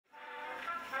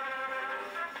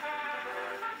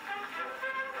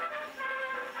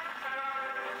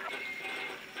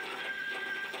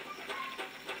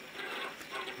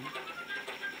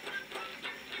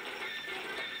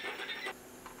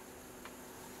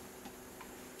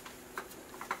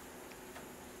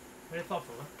Very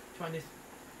thoughtful, huh? Chinese.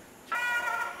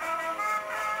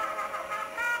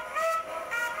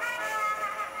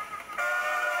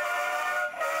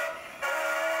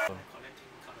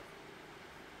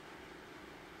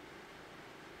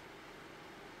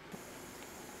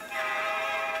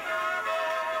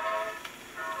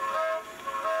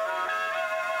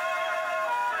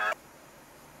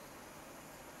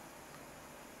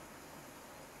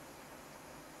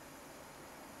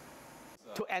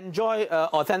 To enjoy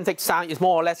authentic sound is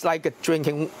more or less like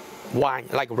drinking wine,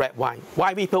 like red wine.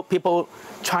 Why people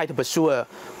try to pursue a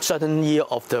certain year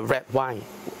of the red wine?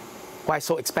 Why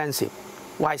so expensive?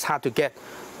 Why it's hard to get?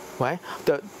 Right?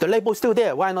 The label is still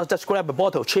there. Why not just grab a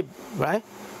bottle cheap? Right?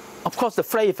 Of course, the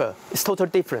flavor is totally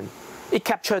different. It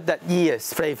captured that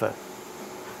year's flavor.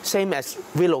 Same as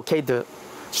relocate the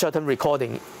certain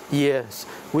recording years.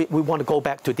 We want to go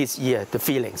back to this year, the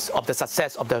feelings of the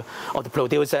success of the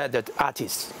producer, the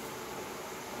artist.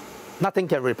 Nothing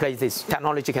can replace this.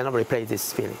 Technology cannot replace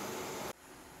this feeling.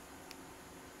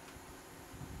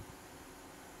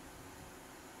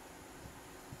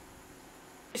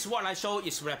 This what I show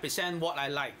is represent what I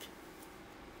like,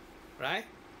 right?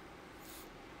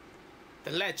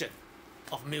 The legend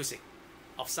of music,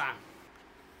 of sound.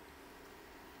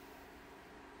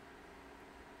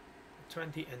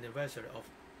 20th anniversary of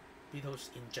Beatles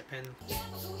in Japan.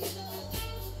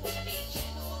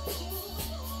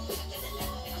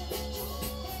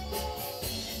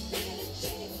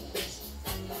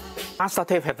 Master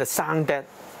tape have the sound that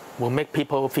will make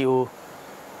people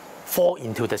fall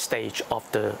into the stage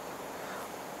of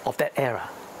that era.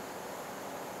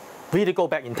 Really go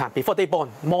back in time before they born,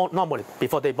 more normally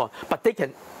before they born, but they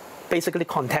can basically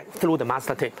contact through the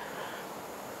master tape.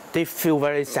 They feel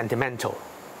very sentimental,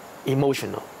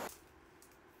 emotional.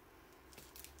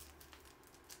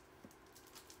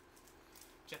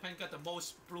 Japan got the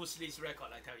most blues record,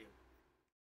 I tell you.